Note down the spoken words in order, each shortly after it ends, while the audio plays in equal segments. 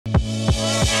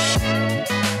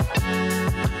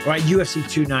All right, UFC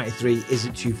 293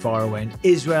 isn't too far away. And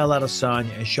Israel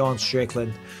Adesanya and Sean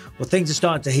Strickland, well, things are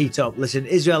starting to heat up. Listen,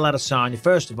 Israel Adesanya,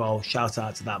 first of all, shout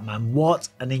out to that man. What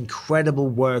an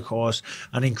incredible workhorse,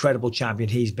 an incredible champion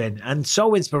he's been. And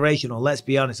so inspirational, let's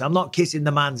be honest. I'm not kissing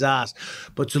the man's ass,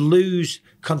 but to lose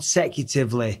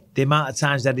consecutively the amount of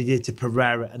times that he did to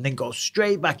Pereira and then go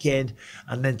straight back in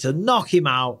and then to knock him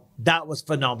out, that was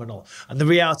phenomenal. And the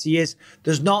reality is,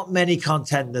 there's not many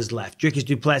contenders left. Dricus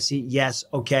du Plessis, yes,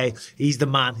 okay, he's the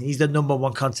man. He's the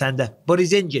 #1 contender, but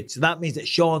he's injured. So that means that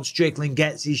Sean Strickland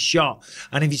gets his shot.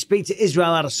 And if you speak to Israel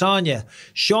Adesanya,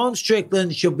 Sean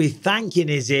Strickland should be thanking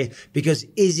Izzy because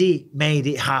Izzy made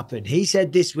it happen. He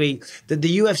said this week that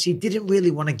the UFC didn't really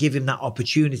want to give him that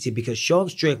opportunity because Sean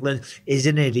Strickland is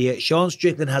an idiot. Sean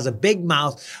Strickland has a big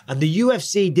mouth and the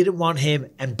UFC didn't want him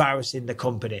embarrassing the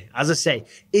company. As I say,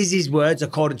 Izzy's words,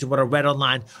 according to what I read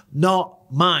online, not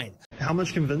mine. How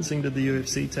much convincing did the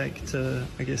UFC take to,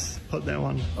 I guess, put that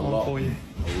one on for you?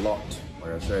 A lot.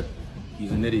 Like I said,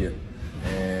 he's an idiot.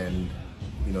 And,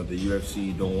 you know, the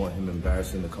UFC don't want him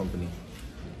embarrassing the company.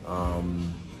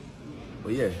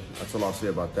 But yeah, that's all I'll say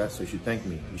about that. So you should thank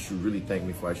me. You should really thank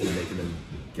me for actually making him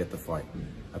get the fight.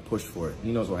 I pushed for it.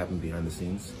 He knows what happened behind the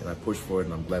scenes. And I pushed for it,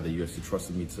 and I'm glad the UFC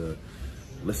trusted me to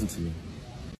listen to me.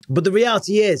 But the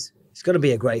reality is, it's going to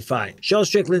be a great fight. Sean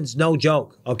Strickland's no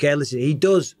joke. Okay, listen, he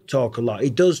does talk a lot. He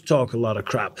does talk a lot of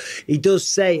crap. He does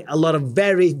say a lot of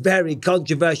very, very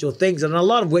controversial things, and a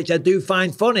lot of which I do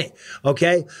find funny.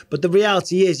 Okay, but the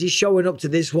reality is he's showing up to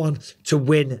this one to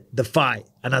win the fight.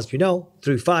 And as we know,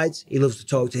 through fights, he loves to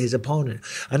talk to his opponent.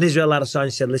 And Israel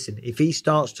Adesanya said, listen, if he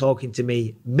starts talking to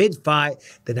me mid-fight,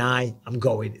 then I am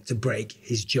going to break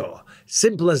his jaw.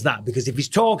 Simple as that. Because if he's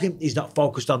talking, he's not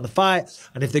focused on the fight.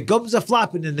 And if the gums are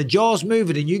flapping and the jaw's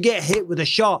moving and you get hit with a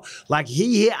shot like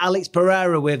he hit Alex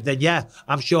Pereira with, then yeah,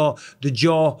 I'm sure the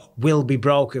jaw will be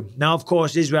broken. Now, of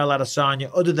course, Israel Adesanya,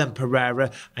 other than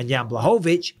Pereira and Jan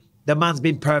Blachowicz, the man's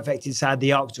been perfect inside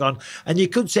the octagon, and you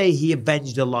could say he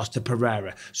avenged the loss to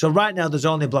Pereira. So right now, there's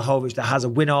only Blachowicz that has a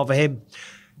win over him.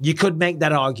 You could make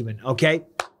that argument, okay?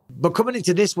 But coming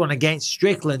into this one against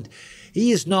Strickland,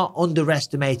 he is not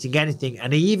underestimating anything.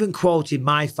 And he even quoted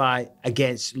my fight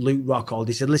against Luke Rockhold.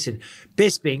 He said, listen,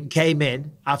 Bisping came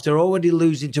in after already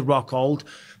losing to Rockhold,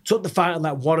 took the fight on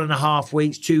like 1.5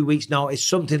 weeks, 2 weeks notice,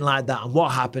 something like that. And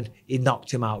what happened? He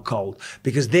knocked him out cold.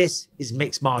 Because this is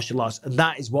mixed martial arts, and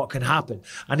that is what can happen.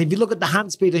 And if you look at the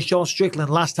hand speed of Sean Strickland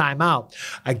last time out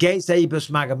against Abus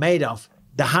Magomedov,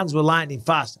 the hands were lightning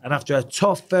fast. And after a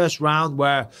tough first round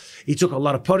where he took a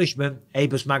lot of punishment,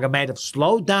 Abus Magomedov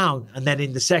slowed down. And then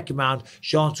in the second round,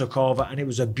 Sean took over. And it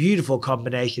was a beautiful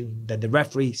combination. Then the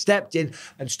referee stepped in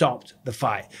and stopped the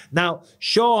fight. Now,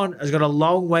 Sean has got a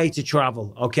long way to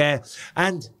travel, okay?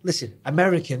 And listen,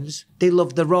 Americans, they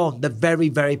love their own. They're very,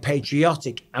 very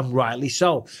patriotic, and rightly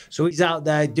so. So he's out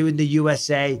there doing the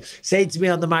USA, saying to me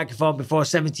on the microphone before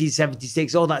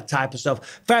 1776, all that type of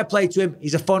stuff. Fair play to him.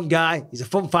 He's a fun guy. He's a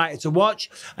fun fighter to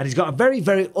watch, and he's got a very,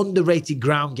 very underrated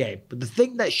ground game. But the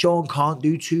thing that Sean can't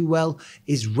do too well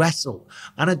is wrestle.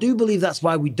 And I do believe that's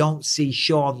why we don't see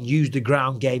Sean use the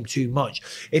ground game too much.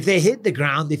 If they hit the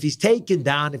ground, if he's taken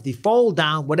down, if they fall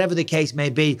down, whatever the case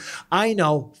may be, I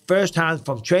know firsthand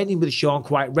from training with Sean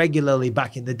quite regularly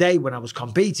back in the day when I was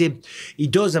competing, he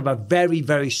does have a very,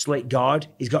 very slick guard.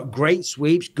 He's got great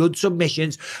sweeps, good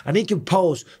submissions, and he can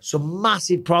pose some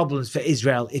massive problems for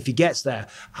Israel if he gets there.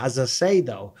 As I say,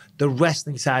 though, the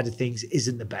wrestling side of things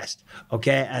isn't the best,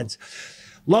 okay? And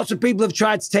lots of people have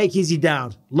tried to take Izzy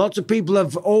down. Lots of people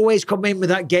have always come in with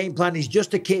that game plan. He's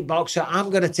just a kickboxer. I'm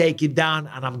going to take him down,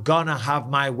 and I'm going to have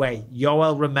my way.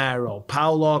 Yoel Romero,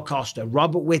 Paulo Costa,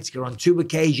 Robert Whittaker on 2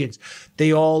 occasions,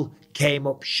 they all came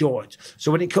up short.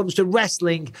 So when it comes to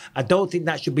wrestling, I don't think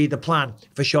that should be the plan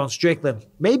for Sean Strickland.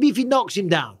 Maybe if he knocks him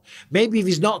down, maybe if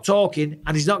he's not talking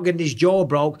and he's not getting his jaw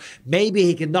broke, maybe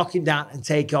he can knock him down and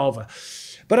take over.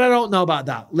 But I don't know about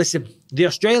that. Listen, the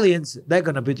Australians, they're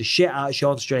going to beat the shit out of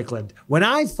Sean Strickland. When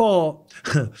I fought,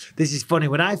 this is funny,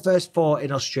 when I first fought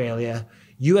in Australia,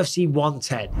 UFC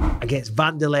 110 against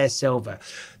Vanderlei Silva,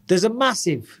 there's a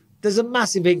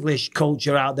massive English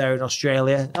culture out there in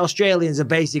Australia. Australians are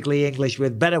basically English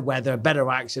with better weather,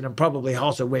 better accent, and probably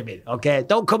hotter women, okay?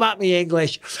 Don't come at me,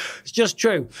 English. It's just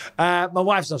true. My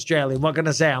wife's Australian. What can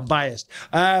I say? I'm biased.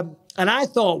 And I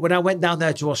thought when I went down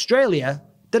there to Australia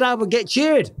that I would get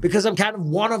cheered because I'm kind of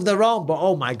one of their own. But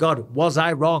oh my God, was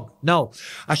I wrong? No,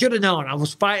 I should have known. I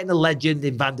was fighting a legend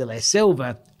in Vanderlei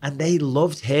Silva, and they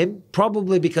loved him,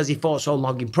 probably because he fought so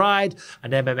long in Pride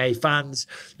and MMA fans.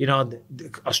 You know,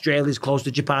 Australia's close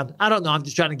to Japan. I don't know. I'm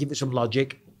just trying to give it some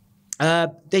logic.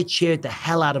 They cheered the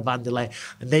hell out of Vanderlei,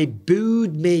 and they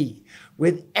booed me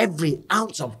with every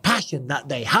ounce of passion that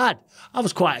they had. I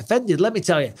was quite offended, let me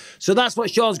tell you. So that's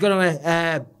what Sean's going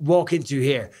to walk into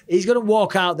here. He's going to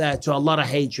walk out there to a lot of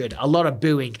hatred, a lot of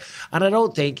booing, and I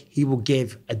don't think he will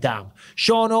give a damn.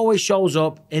 Sean always shows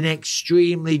up in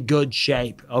extremely good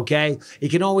shape, okay? He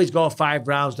can always go 5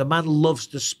 rounds. The man loves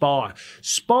to spar.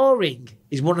 Sparring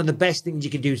is one of the best things you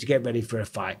can do to get ready for a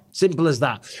fight. Simple as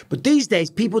that. But these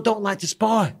days, people don't like to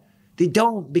spar. They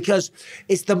don't, because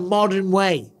it's the modern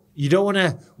way. You don't want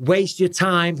to waste your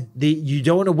time. You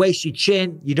don't want to waste your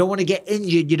chin. You don't want to get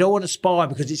injured. You don't want to spar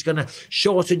because it's going to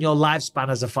shorten your lifespan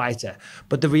as a fighter.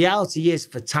 But the reality is,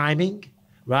 for timing,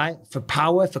 right? For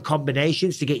power, for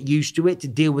combinations, to get used to it, to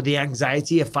deal with the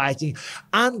anxiety of fighting,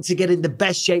 and to get in the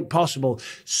best shape possible,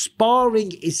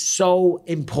 sparring is so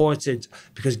important.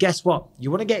 Because guess what?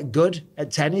 You want to get good at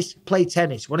tennis? Play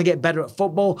tennis. You want to get better at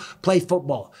football? Play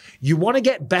football. You want to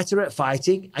get better at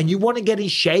fighting, and you want to get in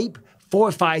shape for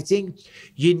fighting,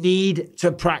 you need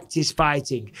to practice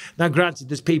fighting. Now, granted,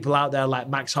 there's people out there like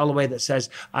Max Holloway that says,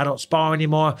 I don't spar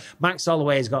anymore. Max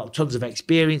Holloway has got tons of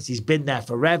experience. He's been there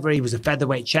forever. He was a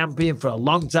featherweight champion for a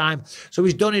long time. So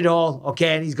he's done it all,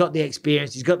 okay? And he's got the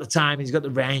experience. He's got the time. He's got the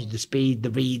range, the speed,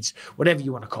 the reads, whatever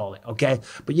you want to call it, okay?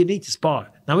 But you need to spar.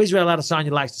 Now, Israel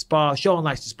Adesanya likes to spar. Sean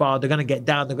likes to spar. They're going to get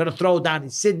down. They're going to throw down in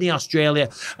Sydney, Australia,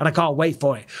 and I can't wait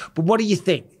for it. But what do you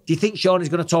think? Do you think Sean is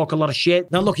going to talk a lot of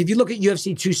shit? Now, look, if you look at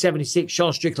UFC 276,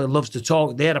 Sean Strickland loves to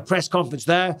talk. They had a press conference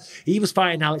there. He was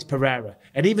fighting Alex Pereira.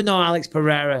 And even though Alex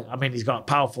Pereira, I mean, he's got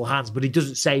powerful hands, but he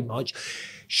doesn't say much,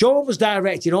 Sean was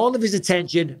directing all of his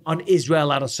attention on Israel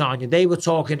Adesanya. They were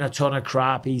talking a ton of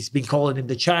crap. He's been calling him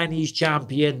the Chinese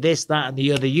champion, this, that, and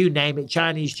the other. You name it,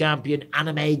 Chinese champion,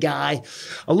 anime guy.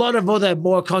 A lot of other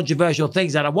more controversial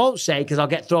things that I won't say because I'll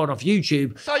get thrown off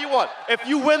YouTube. Tell you what, if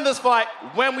you win this fight,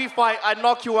 when we fight, I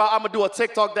knock you out, I'm going to do a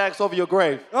TikTok dance over your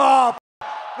grave. Oh,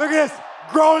 look at this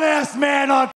grown-ass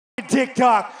man on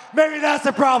TikTok. Maybe that's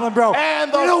the problem, bro.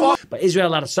 And the But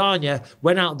Israel Adesanya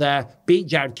went out there, beat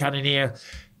Jared Cannonier.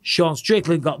 Sean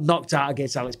Strickland got knocked out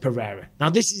against Alex Pereira.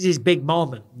 Now, this is his big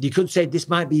moment. You could say this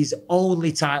might be his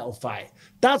only title fight.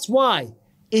 That's why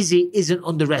Izzy isn't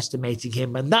underestimating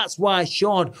him. And that's why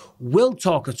Sean will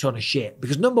talk a ton of shit.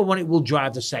 Because number one, it will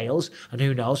drive the sales. And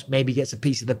who knows, maybe he gets a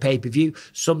piece of the pay-per-view.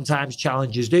 Sometimes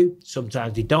challengers do.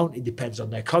 Sometimes they don't. It depends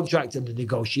on their contract and the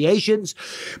negotiations.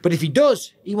 But if he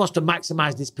does, he wants to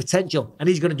maximize this potential. And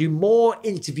he's going to do more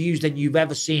interviews than you've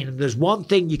ever seen. And there's one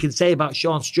thing you can say about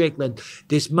Sean Strickland.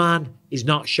 This man is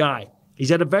not shy. He's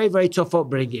had a very, very tough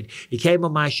upbringing. He came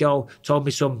on my show, told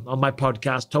me some, on my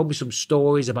podcast, told me some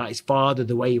stories about his father,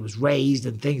 the way he was raised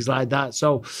and things like that.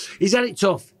 So he's had it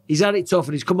tough. He's had it tough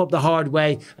and he's come up the hard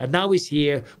way. And now he's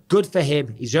here. Good for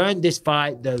him. He's earned this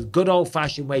fight the good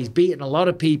old-fashioned way. He's beaten a lot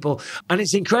of people. And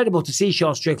it's incredible to see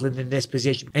Sean Strickland in this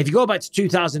position. And if you go back to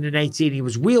 2018, he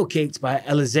was wheel-kicked by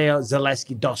Eliseo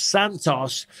Zaleski dos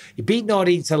Santos. He beat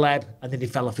Nordin Taleb and then he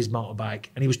fell off his motorbike.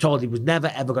 And he was told he was never,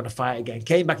 ever going to fight again.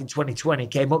 Came back in 2020,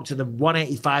 came up to the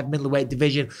 185 middleweight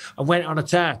division and went on a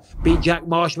tear. Beat Jack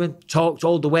Marshman, talked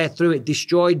all the way through it,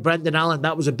 destroyed Brendan Allen.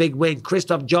 That was a big win.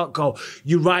 Christoph Jotko,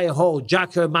 Uriah Hall,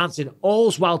 Jack Hermanson,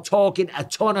 all while talking a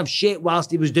ton of shit whilst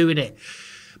he was doing it.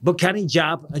 But can he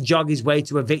jab and jog his way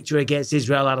to a victory against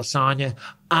Israel Adesanya?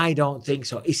 I don't think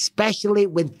so, especially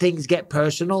when things get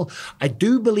personal. I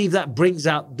do believe that brings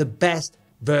out the best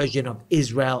version of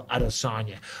Israel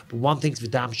Adesanya. But one thing's for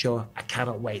damn sure, I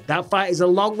cannot wait. That fight is a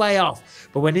long way off.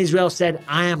 But when Israel said,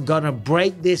 I am going to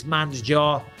break this man's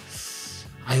jaw,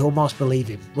 I almost believe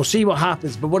him. We'll see what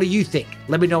happens, but what do you think?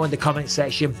 Let me know in the comment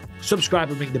section. Subscribe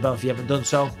and ring the bell if you haven't done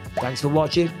so. Thanks for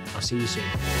watching. I'll see you soon.